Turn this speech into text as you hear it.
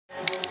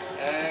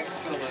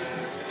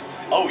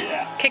Oh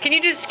yeah. Okay, can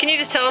you just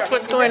tell us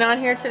what's going on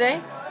here today?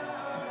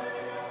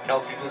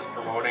 Kelsey's is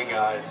promoting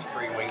its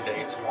free wing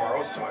day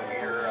tomorrow, so I'm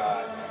here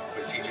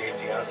with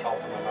CJCS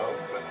helping them out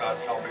with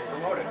us helping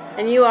promote it.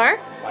 And you are?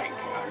 Mike,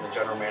 I'm the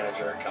general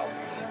manager at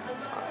Kelsey's.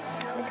 Awesome.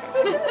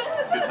 Okay.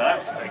 Good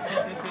times.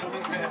 Thanks.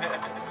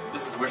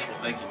 This is wishful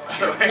thinking.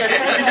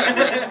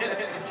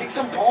 Take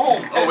some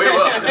home. Oh, we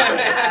will.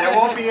 There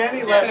won't be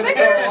any left. They're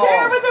going to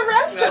share with the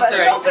rest of us. That's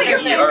right. Don't put your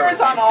fingers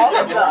on all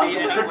of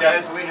them.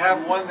 Guys, we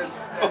have one that's...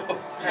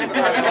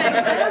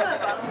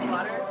 I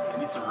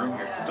need some room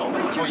here. Don't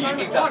waste your time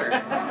with water.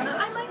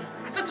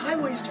 It's a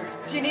time waster.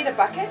 Do you need a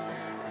bucket?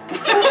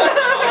 Don't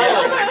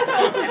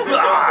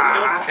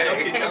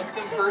you dunk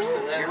them first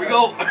and then... Here we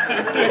go.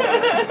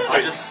 I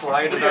just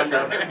slide it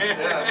under.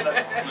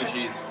 It's blue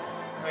cheese.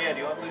 Oh yeah, do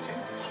you want blue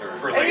cheese? Sure.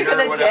 For Are you later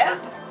going or to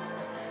whatever.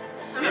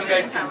 dip? You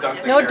guys can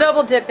dunk the No carrots.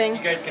 double dipping.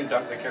 You guys can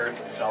dunk the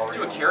carrots and celery. Let's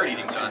do a carrot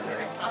eating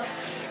contest.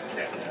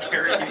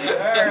 Carrot eating.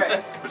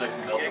 Alright. Would you like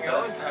some milk?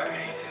 Alright.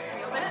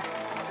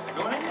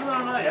 Going in?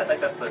 No, not yet.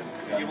 Like that's the.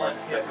 You want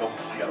to set gold.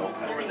 You gotta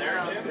open over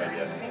there, Jim?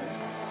 Yeah.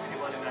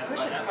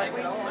 Push it up and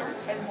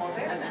hold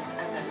it. And then.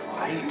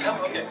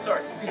 Okay,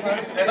 sorry. You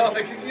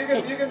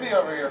can be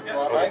over here if you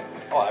want, right?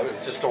 Oh, I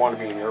was just don't want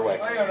to be in your way.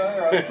 Oh, yeah, no,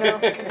 you're right. No,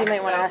 because he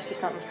might want to ask you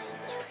something.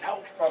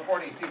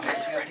 1240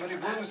 CJCS, Moody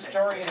Blues,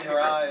 story in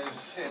your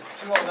eyes.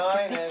 It's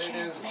 2:09 and it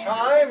is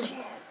time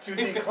to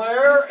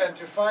declare and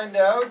to find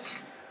out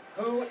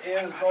who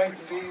is going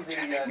to be the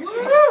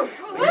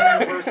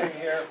leading person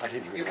here.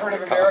 You've heard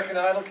of American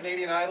Idol,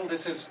 Canadian Idol.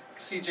 This is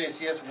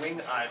CJCS Wing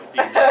Idol.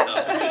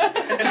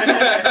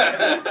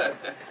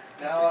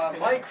 Now,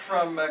 Mike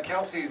from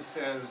Kelsey's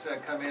has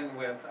come in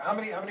with how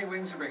many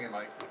wings you bring in,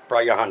 Mike?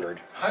 Brought you 100.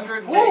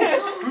 100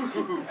 wings.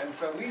 And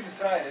so we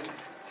decided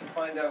to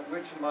find out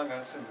which among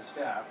us in the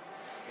staff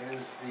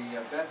is the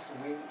best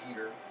wing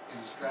eater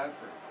in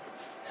Stratford.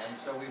 And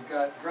so we've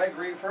got Greg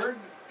Wreford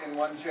in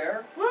one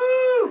chair.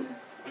 Woo!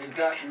 We've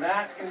got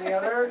Matt in the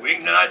other.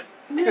 Wing nut.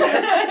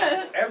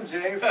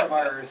 MJ from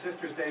our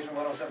sister station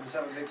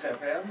 107.7 Mix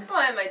FM.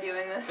 Why am I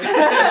doing this?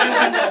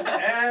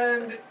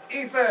 And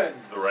Ethan.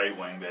 The right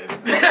wing, baby.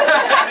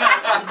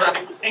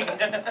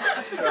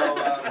 So,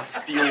 It's a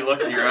steely look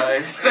in your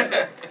eyes.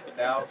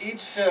 now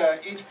each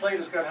plate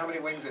has got how many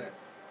wings in it?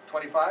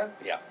 25?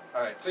 Yeah.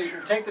 All right. So you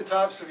can take the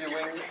tops of your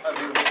wing bowls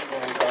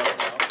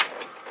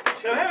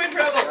off now. I'm having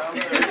trouble.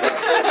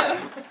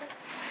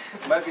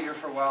 Might be here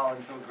for a while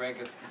until Greg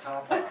gets the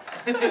top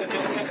off.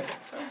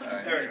 Sounds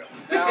alright. There we go.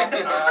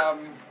 Now,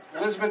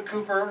 Elizabeth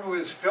Cooper, who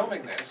is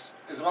filming this,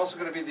 is also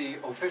going to be the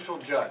official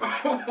judge.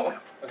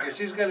 Okay,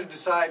 she's going to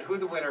decide who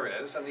the winner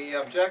is, and the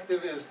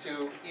objective is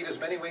to eat as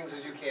many wings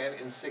as you can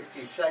in 60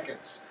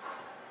 seconds.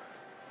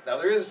 Now,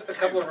 there is a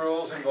couple of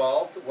rules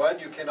involved. One,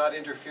 you cannot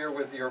interfere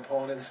with your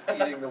opponents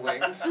eating the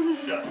wings.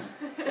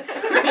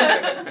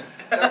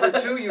 Number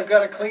two, you've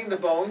got to clean the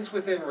bones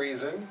within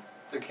reason.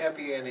 There can't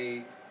be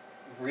any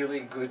really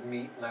good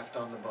meat left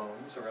on the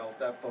bones, or else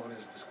that bone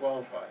is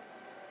disqualified.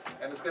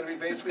 And it's going to be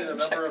basically the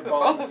number of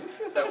bones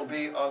that will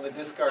be on the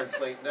discard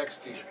plate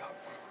next to you.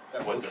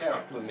 That will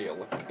count.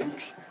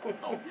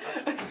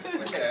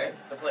 Okay.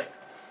 The plate.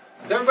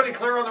 Is everybody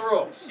clear on the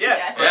rules?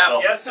 Yes. Yeah.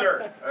 Yes,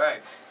 sir. All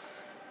right.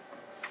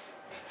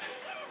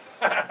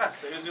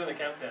 So who's doing the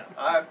countdown?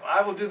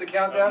 I will do the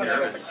countdown, and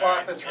I've got the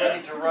clock that's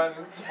ready to run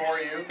for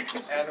you.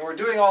 And we're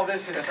doing all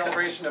this in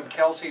celebration of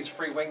Kelsey's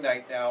free wing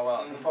night.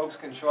 Now, the folks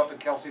can show up at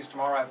Kelsey's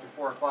tomorrow after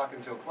 4 o'clock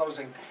until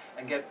closing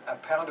and get a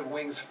pound of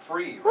wings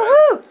free,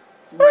 right?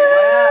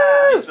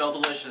 Woohoo! They smell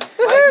delicious.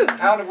 Mike, a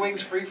pound of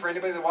wings free for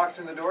anybody that walks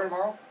in the door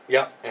tomorrow?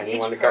 Yeah,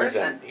 anyone that comes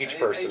in. person. Each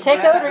person.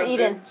 Take man out or comes eat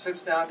in?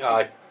 Sits down.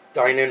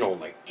 Dine in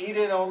only. Eat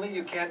in only.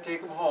 You can't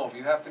take them home.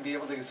 You have to be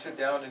able to sit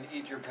down and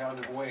eat your pound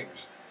of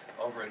wings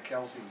over at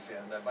Kelsey's.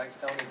 And Mike's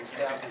telling me the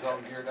staff is all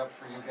geared up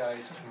for you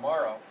guys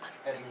tomorrow,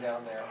 heading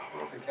down there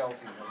to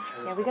Kelsey's. I'm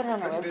sure. Yeah, we got it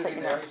on our Pretty website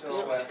busy there,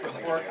 tomorrow. so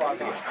 4 o'clock.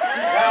 Now,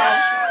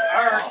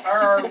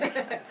 are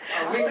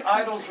wing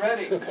idols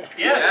ready?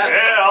 Yes.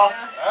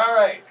 All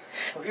right.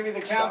 We'll give you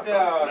the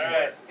countdown. All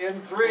right.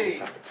 In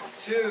 3,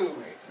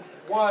 2,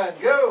 1,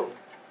 go.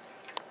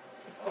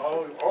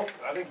 Oh,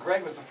 I think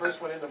Greg was the first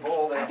one in the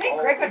bowl there. I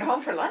think Greg went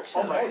home for lunch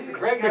Oh my, tonight.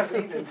 Greg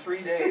hasn't eaten in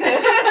 3 days.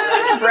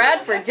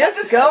 Bradford,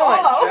 just going.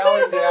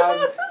 Chowing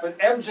down. But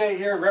MJ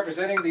here,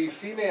 representing the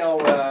female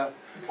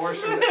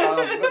portion of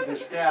the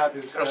staff,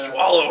 is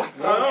Swallow.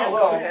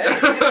 slow.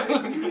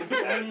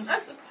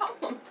 That's the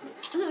problem.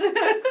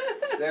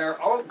 There.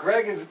 Oh,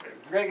 Greg is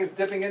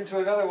dipping into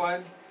another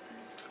one.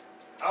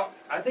 Oh,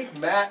 I think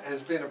Matt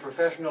has been a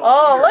professional.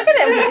 Oh, eater look at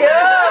him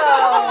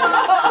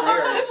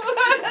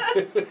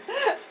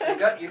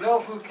go! You know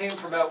who came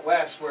from out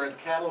west where it's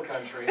cattle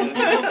country.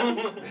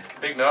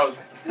 Big nose.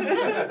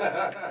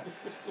 They're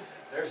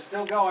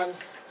still going.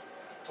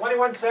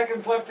 21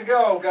 seconds left to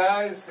go,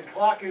 guys. The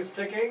clock is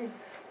ticking.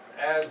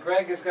 As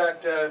Greg has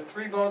got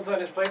 3 bones on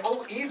his plate.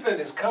 Oh, Ethan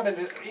is coming.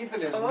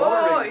 Ethan is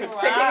motoring. He's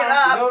picking it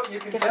up. You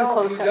can Get tell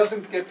some who close-ups.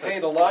 doesn't get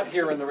paid a lot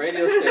here in the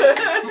radio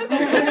station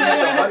because he's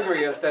the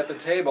hungriest at the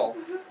table.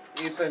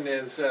 Ethan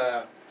is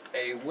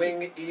a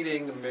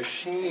wing-eating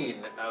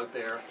machine out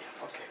there.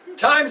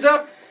 Time's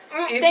up!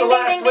 Eat Ding, the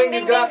last ding, wing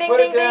ding, you got, ding, put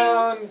ding, it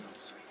down.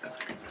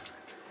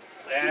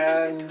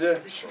 And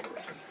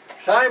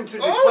time to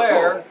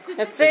declare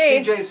Let's the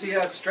see.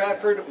 CJCS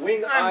Stratford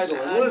Wing Idol.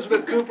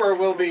 Elizabeth Cooper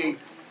will be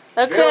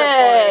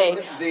Okay.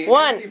 verifying the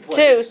 1, empty 2,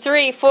 plates.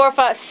 3, 4,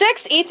 5,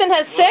 6. Ethan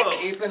has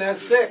 6. Ethan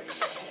has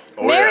 6.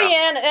 Oh,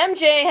 Marianne,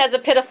 MJ has a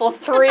pitiful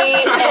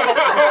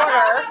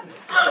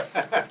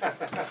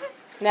 3.25.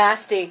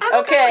 Nasty.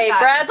 Okay,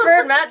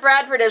 Bradford, Matt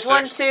Bradford is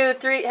 1, 2,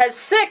 3, has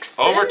 6.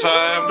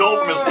 Overtime.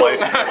 Don't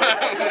misplace.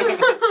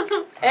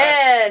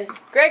 And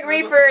Greg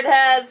Wreford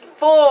has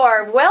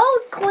 4. Well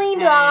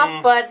cleaned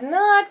off, but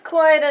not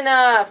quite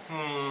enough.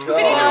 So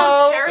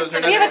So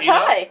we have a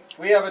tie.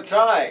 We have a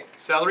tie.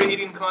 Salary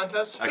eating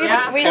contest? We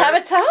have a We tie. have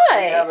a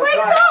tie.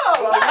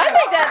 Well, I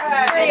think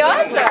that's pretty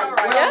awesome.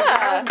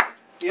 Yeah.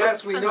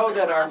 yes, we know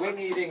that our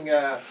wing-eating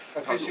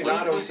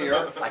aficionados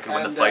here. I can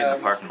win the and, fight in the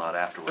parking lot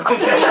afterwards.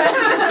 Ethan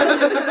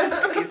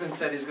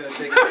said he's going to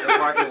take it to the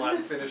parking lot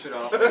and finish it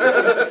off.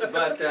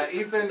 But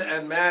Ethan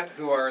and Matt,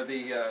 who are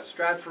the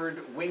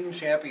Stratford wing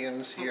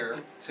champions here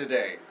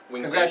today.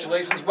 Wing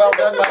Congratulations, well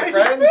done, my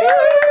friends.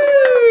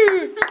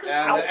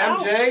 And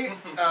MJ,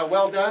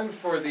 well done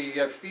for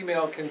the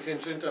female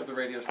contingent of the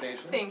radio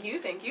station. Thank you,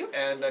 thank you.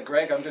 And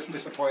Greg, I'm just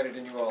disappointed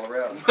in you all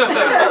around.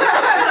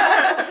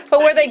 But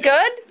were they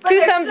good?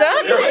 2 thumbs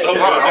up? 2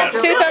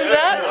 thumbs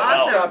up?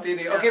 Awesome. Stop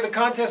eating. Okay, the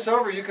contest's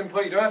over. You can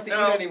put. You don't have to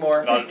eat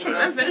anymore. Not a chance.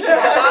 I'm finishing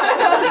this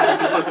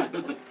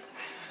off.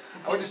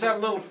 We're just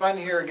having a little fun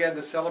here again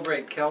to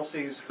celebrate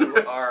Kelsey's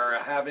who are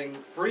having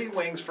free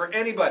wings for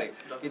anybody.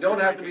 You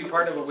don't have to be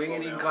part of a wing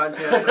eating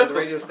contest or the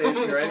radio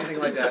station or anything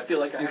like that.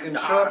 You can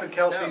show up at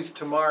Kelsey's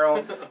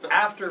tomorrow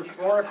after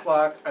 4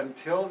 o'clock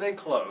until they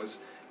close,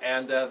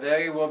 and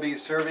they will be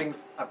serving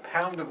a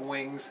pound of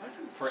wings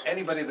for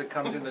anybody that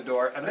comes in the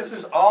door. And this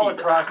is all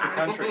across the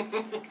country.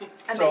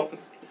 So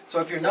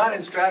if you're not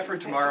in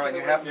Stratford tomorrow and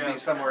you happen to be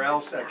somewhere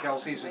else at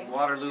Kelsey's in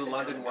Waterloo,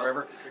 London,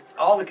 wherever,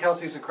 all the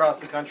Kelseys across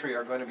the country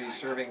are going to be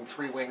serving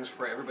free wings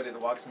for everybody that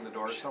walks in the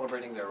door,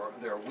 celebrating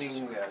their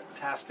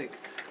wing-tastic,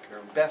 their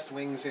best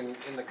wings in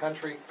the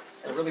country.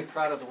 They're really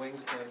proud of the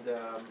wings, and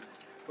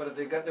what have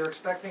they got? They're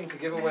expecting to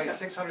give away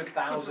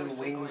 600,000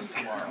 wings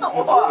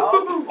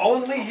tomorrow.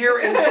 Only here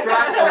in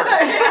Stratford.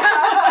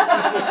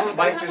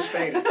 Mike just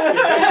fainted.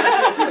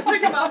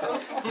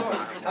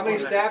 How many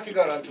staff you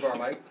got on tomorrow,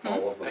 Mike?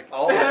 All of them.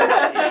 All of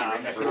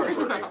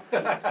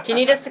them. Do you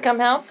need us to come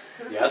help?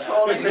 Yes.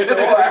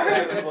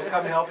 We'll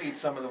come help eat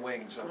some of the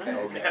wings,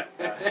 okay?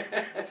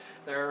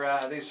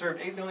 They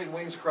served 8 million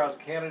wings across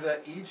Canada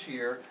each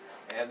year,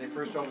 and they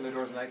first opened their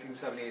doors in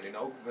 1978 in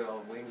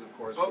Oakville. Wings, of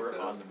course, were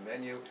on the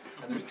menu.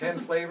 And there's 10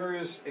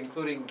 flavors,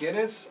 including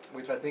Guinness,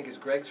 which I think is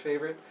Greg's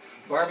favorite,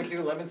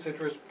 barbecue, lemon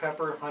citrus,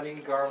 pepper, honey,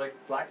 garlic,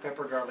 black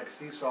pepper, garlic,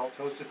 sea salt,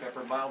 toasted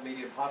pepper, mild,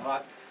 medium,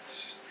 hot,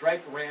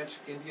 striped ranch,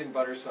 Indian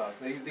butter sauce.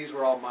 These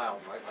were all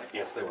mild, right?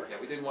 Yes, they were. Yeah,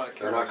 we didn't want to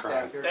They're kill our not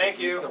staff here. Thank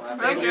We you. still have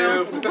Thank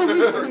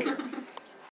work here.